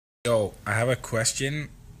Yo, I have a question.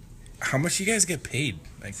 How much you guys get paid?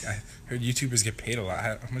 Like, I heard YouTubers get paid a lot.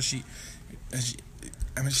 How much you guys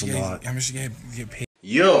get paid?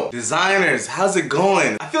 Yo, designers, how's it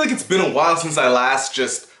going? I feel like it's been a while since I last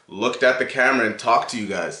just looked at the camera and talked to you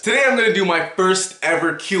guys. Today I'm gonna do my first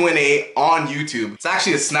ever Q&A on YouTube. It's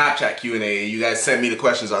actually a Snapchat Q&A. You guys sent me the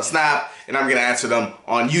questions on Snap and I'm gonna answer them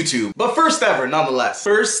on YouTube. But first ever, nonetheless.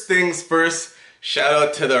 First things first, shout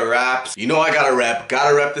out to the raps. You know I gotta rep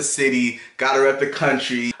the city, gotta rep the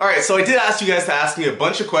country. Alright, so I did ask you guys to ask me a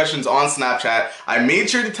bunch of questions on Snapchat. I made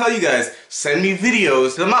sure to tell you guys, send me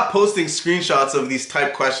videos. I'm not posting screenshots of these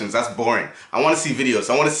type questions, that's boring. I wanna see videos,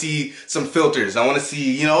 I wanna see some filters, I wanna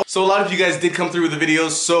see, you know. So a lot of you guys did come through with the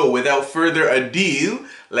videos, so without further ado,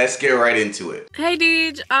 let's get right into it. Hey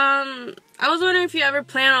Deej, I was wondering if you ever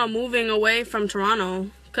plan on moving away from Toronto,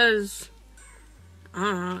 cause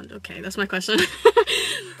okay, that's my question.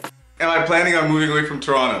 Am I planning on moving away from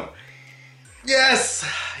Toronto? Yes,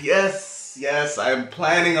 I'm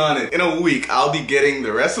planning on it. In a week, I'll be getting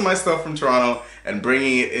the rest of my stuff from Toronto and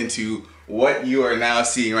bringing it into what you are now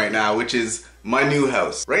seeing right now, which is my new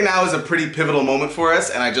house. Right now is a pretty pivotal moment for us,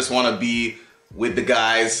 and I just want to be with the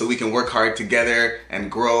guys so we can work hard together and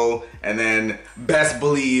grow, and then best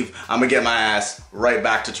believe I'm gonna get my ass right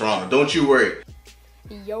back to Toronto. Don't you worry.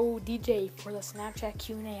 Yo, DJ, for the Snapchat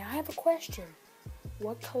Q&A, I have a question.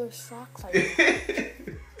 What color socks are you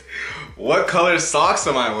wearing? What color socks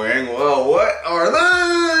am I wearing? Well, what are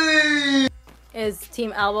they? Is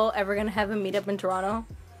Team Elbow ever gonna have a meetup in Toronto?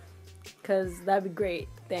 Cause that'd be great,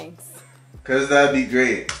 thanks. Cause that'd be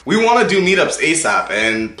great. We wanna do meetups ASAP,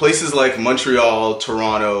 and places like Montreal,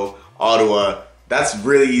 Toronto, Ottawa, that's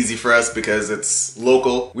really easy for us because it's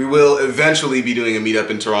local. We will eventually be doing a meetup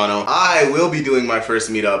in Toronto. I will be doing my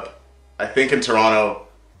first meetup, I think in Toronto,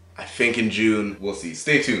 I think in June. We'll see.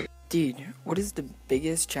 Stay tuned. Dude, what is the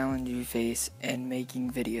biggest challenge you face in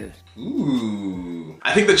making videos? Ooh.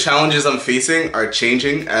 I think the challenges I'm facing are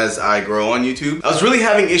changing as I grow on YouTube. I was really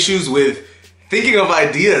having issues with thinking of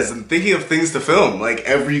ideas and thinking of things to film like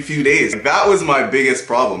every few days. That was my biggest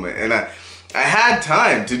problem, and I had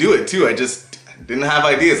time to do it too. I just didn't have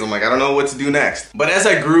ideas. I'm like, I don't know what to do next. But as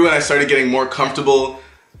I grew and I started getting more comfortable,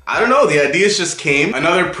 I don't know, the ideas just came.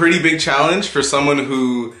 Another pretty big challenge for someone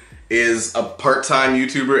who is a part-time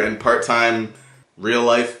YouTuber and part-time real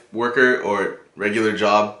life worker or regular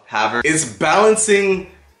job haver is balancing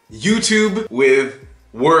YouTube with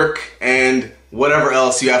work and whatever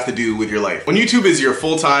else you have to do with your life. When YouTube is your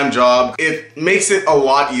full-time job, it makes it a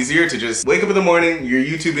lot easier to just wake up in the morning, you're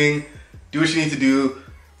YouTubing, do what you need to do,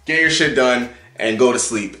 get your shit done, and go to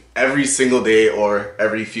sleep every single day or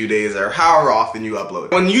every few days or however often you upload.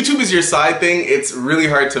 When YouTube is your side thing, it's really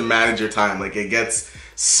hard to manage your time. Like, it gets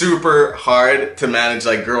super hard to manage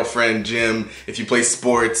like girlfriend, gym, if you play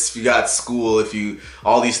sports, if you got school, if you,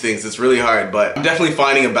 all these things, it's really hard. But I'm definitely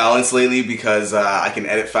finding a balance lately because I can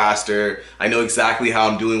edit faster. I know exactly how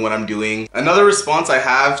I'm doing what I'm doing. Another response I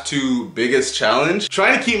have to biggest challenge,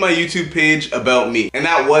 trying to keep my YouTube page about me. And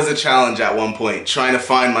that was a challenge at one point, trying to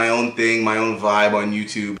find my own thing, my own vibe on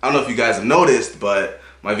YouTube. I don't know if you guys have noticed, but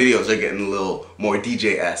my videos are getting a little more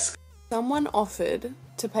DJ-esque. Someone offered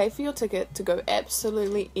to pay for your ticket to go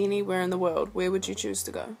absolutely anywhere in the world. Where would you choose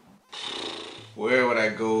to go? Where would I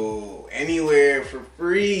go? Anywhere for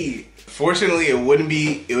free. Fortunately, it would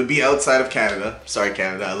be outside of Canada. Sorry,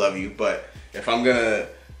 Canada, I love you. But if I'm gonna,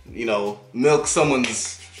 you know, milk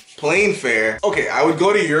someone's plane fare, okay, I would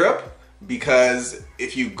go to Europe, because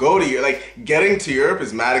if you go to Europe, like, getting to Europe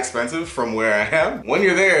is mad expensive from where I am. When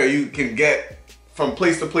you're there, you can get from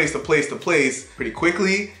place to place to place to place pretty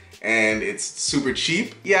quickly, and it's super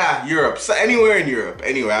cheap. Yeah, Europe, so anywhere in Europe,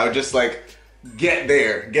 anywhere. I would just like get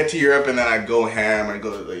there, get to Europe, and then I'd go ham, I'd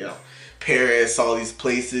go to, you know, Paris, all these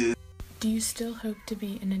places. Do you still hope to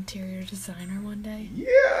be an interior designer one day?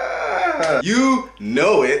 Yeah! You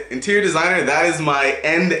know it. Interior designer, that is my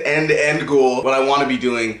end goal. What I want to be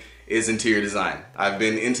doing is interior design. I've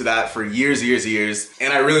been into that for years,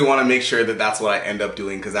 and I really want to make sure that that's what I end up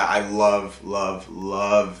doing because I love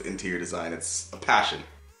interior design. It's a passion.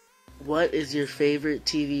 What is your favorite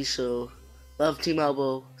TV show? Love Team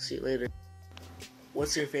Elbow. See you later.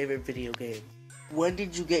 What's your favorite video game? When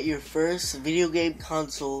did you get your first video game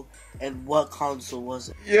console, and what console was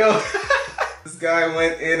it? Yo, this guy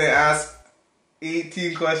went in and asked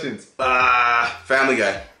 18 questions. Family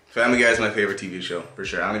Guy. Family Guy is my favorite TV show, for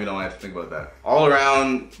sure. I don't even know why I have to think about that. All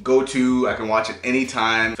around, go-to, I can watch it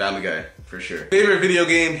anytime. Family Guy, for sure. Favorite video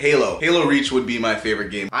game, Halo. Halo Reach would be my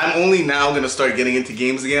favorite game. I'm only now gonna start getting into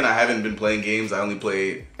games again. I haven't been playing games, I only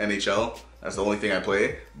play NHL. That's the only thing I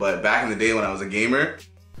play. But back in the day when I was a gamer,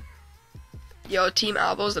 Yo, Team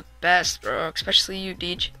Albo's the best, bro. Especially you,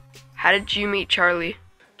 Deej. How did you meet Charlie?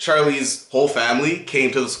 Charlie's whole family came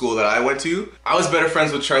to the school that I went to. I was better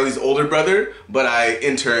friends with Charlie's older brother, but I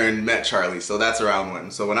in turn met Charlie, so that's around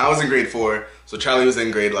when. So when I was in grade 4, so Charlie was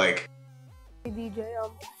in grade like... Hey DJ,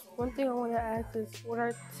 one thing I want to ask is, what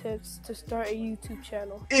are tips to start a YouTube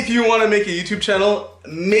channel? If you want to make a YouTube channel,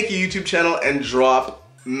 make a YouTube channel and drop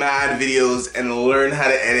mad videos and learn how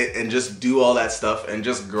to edit and just do all that stuff and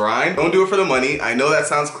just grind. Don't do it for the money. I know that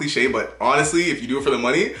sounds cliche, but honestly, if you do it for the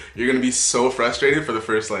money, you're gonna be so frustrated for the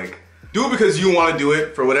first do it because you want to do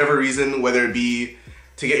it for whatever reason, whether it be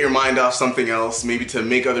to get your mind off something else, maybe to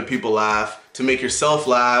make other people laugh, to make yourself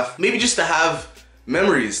laugh, maybe just to have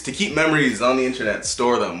memories, to keep memories on the internet,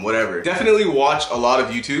 store them, whatever. Definitely watch a lot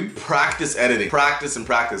of YouTube, practice editing, practice and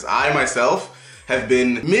practice. I myself have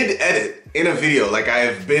been mid-edit in a video, like I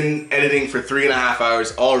have been editing for 3.5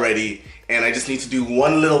 hours already, and I just need to do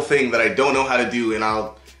one little thing that I don't know how to do, and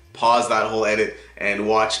I'll pause that whole edit and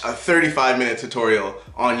watch a 35-minute tutorial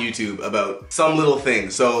on YouTube about some little thing.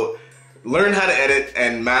 So learn how to edit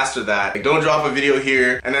and master that. Like, don't drop a video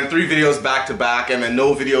here and then 3 videos back to back and then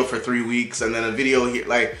no video for 3 weeks and then a video here.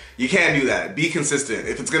 Like, you can't do that. Be consistent.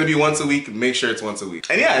 If it's gonna be once a week, make sure it's once a week.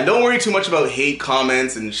 And yeah, don't worry too much about hate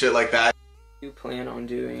comments and shit like that. Do you plan on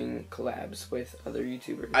doing collabs with other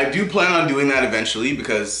YouTubers? I do plan on doing that eventually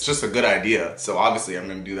because it's just a good idea. So obviously I'm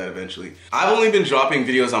gonna do that eventually. I've only been dropping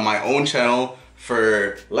videos on my own channel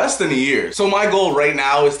for less than a year. So my goal right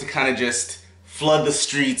now is to kind of just flood the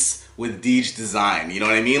streets with Deejdesign. You know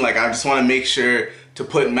what I mean? Like, I just want to make sure to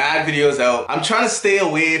put mad videos out. I'm trying to stay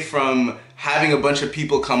away from having a bunch of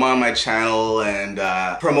people come on my channel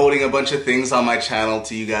and promoting a bunch of things on my channel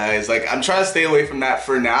to you guys. Like, I'm trying to stay away from that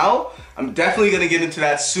for now. I'm definitely gonna get into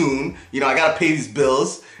that soon. You know, I gotta pay these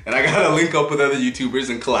bills and I gotta link up with other YouTubers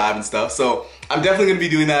and collab and stuff. So I'm definitely gonna be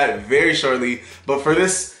doing that very shortly. But for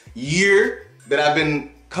this year that I've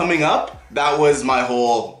been coming up, that was my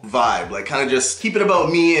whole vibe. Like, kind of just keep it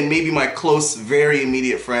about me and maybe my close, very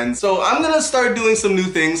immediate friends. So I'm gonna start doing some new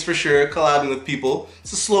things for sure, collabing with people.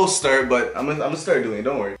 It's a slow start, but I'm gonna start doing it,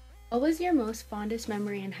 don't worry. What was your most fondest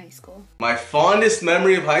memory in high school? My fondest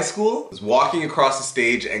memory of high school was walking across the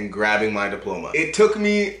stage and grabbing my diploma. It took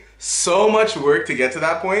me so much work to get to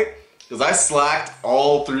that point because I slacked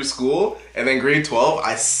all through school, and then grade 12,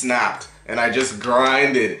 I snapped and I just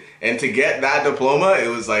grinded. And to get that diploma, it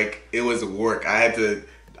was like, it was work. I had to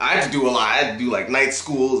do a lot. I had to do like night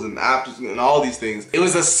schools and after school and all these things. It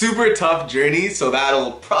was a super tough journey, so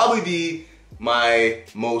that'll probably be my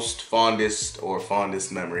most fondest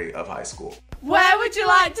memory of high school. Where would you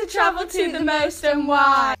like to travel to the most and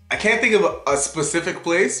why? I can't think of a specific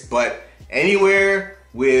place, but anywhere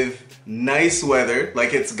with nice weather.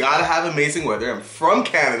 Like, it's gotta have amazing weather. I'm from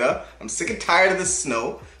Canada. I'm sick and tired of the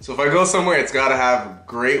snow. So if I go somewhere, it's gotta have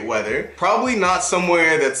great weather. Probably not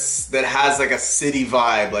somewhere that has like a city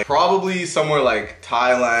vibe. Like, probably somewhere like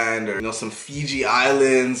Thailand or, you know, some Fiji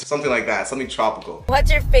Islands, something like that, something tropical.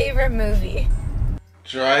 What's your favorite movie?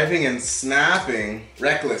 Driving and snapping.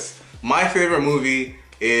 Reckless. My favorite movie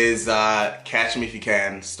is Catch Me If You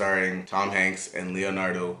Can, starring Tom Hanks and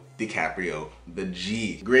Leonardo DiCaprio. The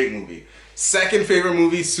G. Great movie. Second favorite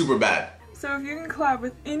movie, Superbad. So if you can collab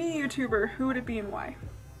with any YouTuber, who would it be and why?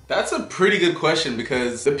 That's a pretty good question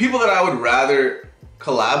because the people that I would rather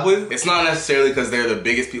collab with, it's not necessarily because they're the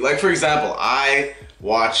biggest people. Like, for example, I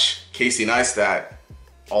watch Casey Neistat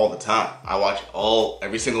all the time. I watch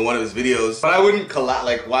every single one of his videos, but I wouldn't collab,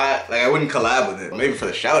 I wouldn't collab with him, maybe for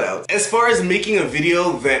the shout outs. As far as making a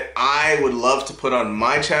video that I would love to put on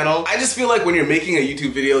my channel, I just feel like when you're making a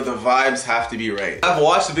YouTube video, the vibes have to be right. I've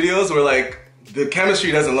watched videos where like the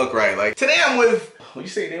chemistry doesn't look right. Like today I'm with, what'd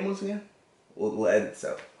you say your name was again? We'll edit this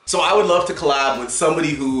out. So I would love to collab with somebody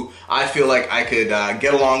who I feel like I could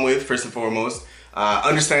get along with, first and foremost.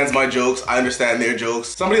 Understands my jokes, I understand their jokes.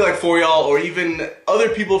 Somebody like For Y'all or even other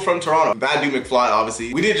people from Toronto. Bad Dude McFly,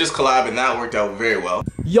 obviously. We did just collab and that worked out very well.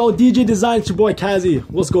 Yo, Deejdesign, it's your boy Kazi.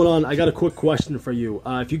 What's going on? I got a quick question for you.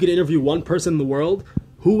 If you could interview one person in the world,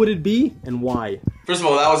 who would it be and why? First of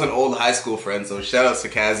all, that was an old high school friend, so shout outs to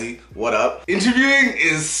Kazi. What up? Interviewing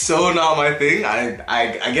is so not my thing.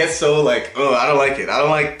 I get so like, oh, I don't like it. I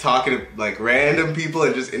don't like talking to like random people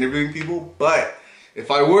and just interviewing people, but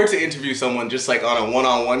if I were to interview someone just like on a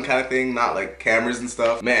one-on-one kind of thing, not like cameras and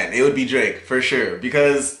stuff, man, it would be Drake for sure.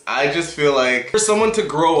 Because I just feel like for someone to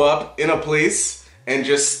grow up in a place and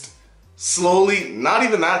just slowly, not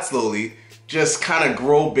even that slowly, just kind of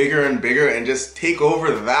grow bigger and bigger and just take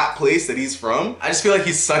over that place that he's from. I just feel like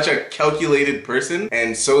he's such a calculated person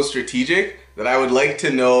and so strategic that I would like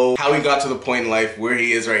to know how he got to the point in life where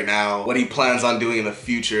he is right now, what he plans on doing in the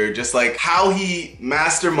future, just like how he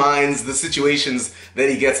masterminds the situations that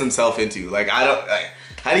he gets himself into. Like,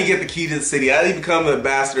 how do you get the key to the city? How do you become the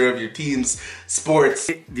ambassador of your team's sports?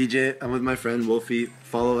 Hey, DJ, I'm with my friend Wolfie.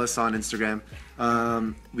 Follow us on Instagram.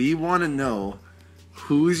 We want to know,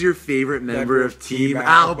 who's your favorite member of Team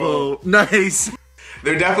Albo? Nice!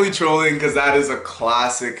 They're definitely trolling because that is a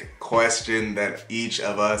classic question that each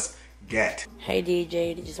of us get. Hey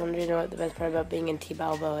DJ, just wanted to know what the best part about being in Team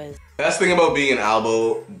Albo is. Best thing about being an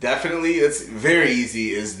Albo, definitely, it's very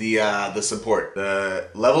easy, is the support. The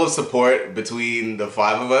level of support between the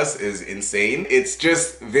 5 of us is insane. It's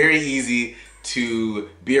just very easy to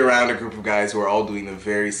be around a group of guys who are all doing the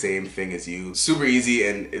very same thing as you. Super easy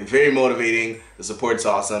and very motivating. The support's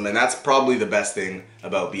awesome, and that's probably the best thing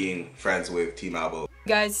about being friends with Team Albo.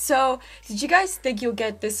 Guys, so did you guys think you'll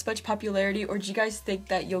get this much popularity, or did you guys think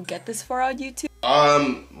that you'll get this far on YouTube?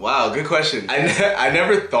 Wow, good question. I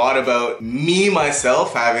never thought about me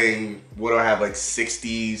myself having, what do I have, like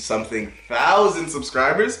 60 something thousand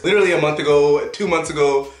subscribers? Literally a month ago, 2 months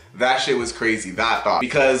ago, that shit was crazy, that thought.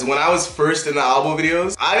 Because when I was first in the Albo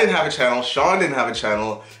videos, I didn't have a channel, Sean didn't have a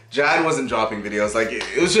channel, Jad wasn't dropping videos. Like,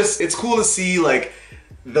 it was just, it's cool to see like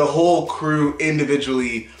the whole crew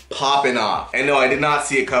individually popping off. And no, I did not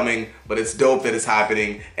see it coming, but it's dope that it's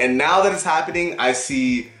happening. And now that it's happening, I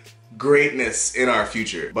see greatness in our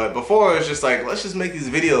future. But before, it was just like, let's just make these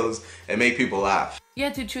videos and make people laugh. You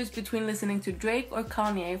had to choose between listening to Drake or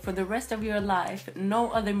Kanye for the rest of your life, no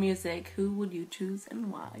other music. Who would you choose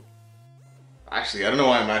and why? Actually, I don't know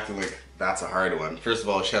why I'm acting like that's a hard one. First of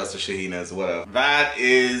all, shouts to Shahina's, what up? That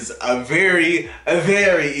is a very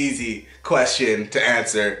easy question to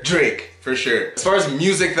answer. Drake, for sure. As far as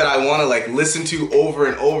music that I wanna like listen to over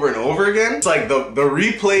and over and over again, it's like the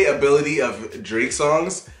replay ability of Drake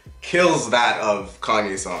songs kills that of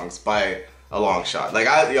Kanye songs by a long shot. Like,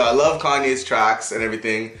 I love Kanye's tracks and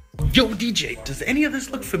everything. Yo, DJ, does any of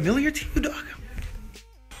this look familiar to you, dog?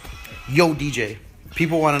 Yo, DJ,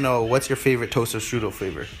 people want to know, what's your favorite toaster strudel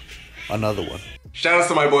flavor? Another one. Shout out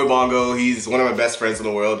to my boy Bongo. He's one of my best friends in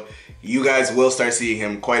the world. You guys will start seeing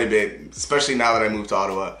him quite a bit, especially now that I moved to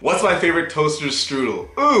Ottawa. What's my favorite toaster strudel?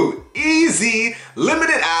 Ooh, easy,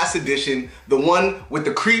 limited ass edition, the one with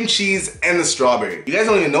the cream cheese and the strawberry. You guys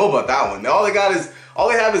don't even know about that one. All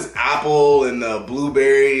they have is apple and the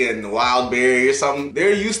blueberry and the wild berry or something.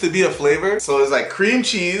 There used to be a flavor, so it's like cream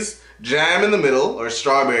cheese, jam in the middle, or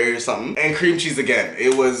strawberry or something, and cream cheese again.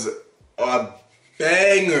 It was a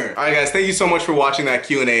banger. Alright guys, thank you so much for watching that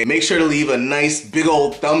Q&A. Make sure to leave a nice big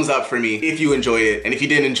old thumbs up for me if you enjoyed it. And if you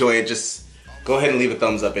didn't enjoy it, just go ahead and leave a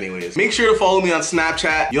thumbs up anyways. Make sure to follow me on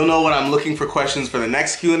Snapchat. You'll know when I'm looking for questions for the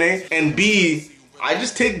next Q&A. And B, I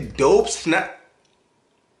just take dope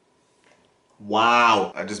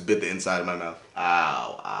Wow. I just bit the inside of my mouth.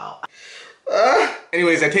 Ow, ow.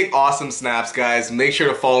 Anyways, I take awesome snaps, guys. Make sure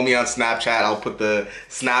to follow me on Snapchat. I'll put the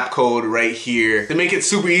snap code right here. To make it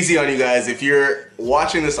super easy on you guys, if you're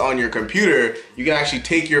watching this on your computer, you can actually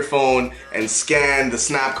take your phone and scan the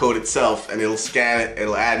snap code itself, and it'll scan it,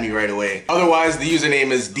 it'll add me right away. Otherwise, the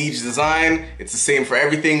username is Deejdesign. It's the same for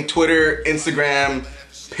everything: Twitter, Instagram,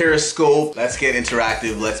 Periscope. Let's get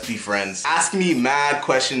interactive, let's be friends. Ask me mad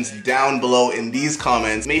questions down below in these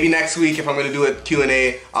comments. Maybe next week, if I'm gonna do a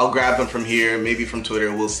Q&A, I'll grab them from here, maybe from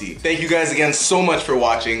Twitter, we'll see. Thank you guys again so much for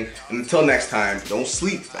watching, and until next time, don't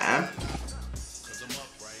sleep, fam.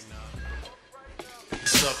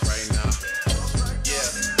 Up right now. Yeah.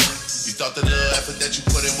 You thought that the effort that you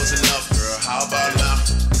put in was enough, girl. How about now?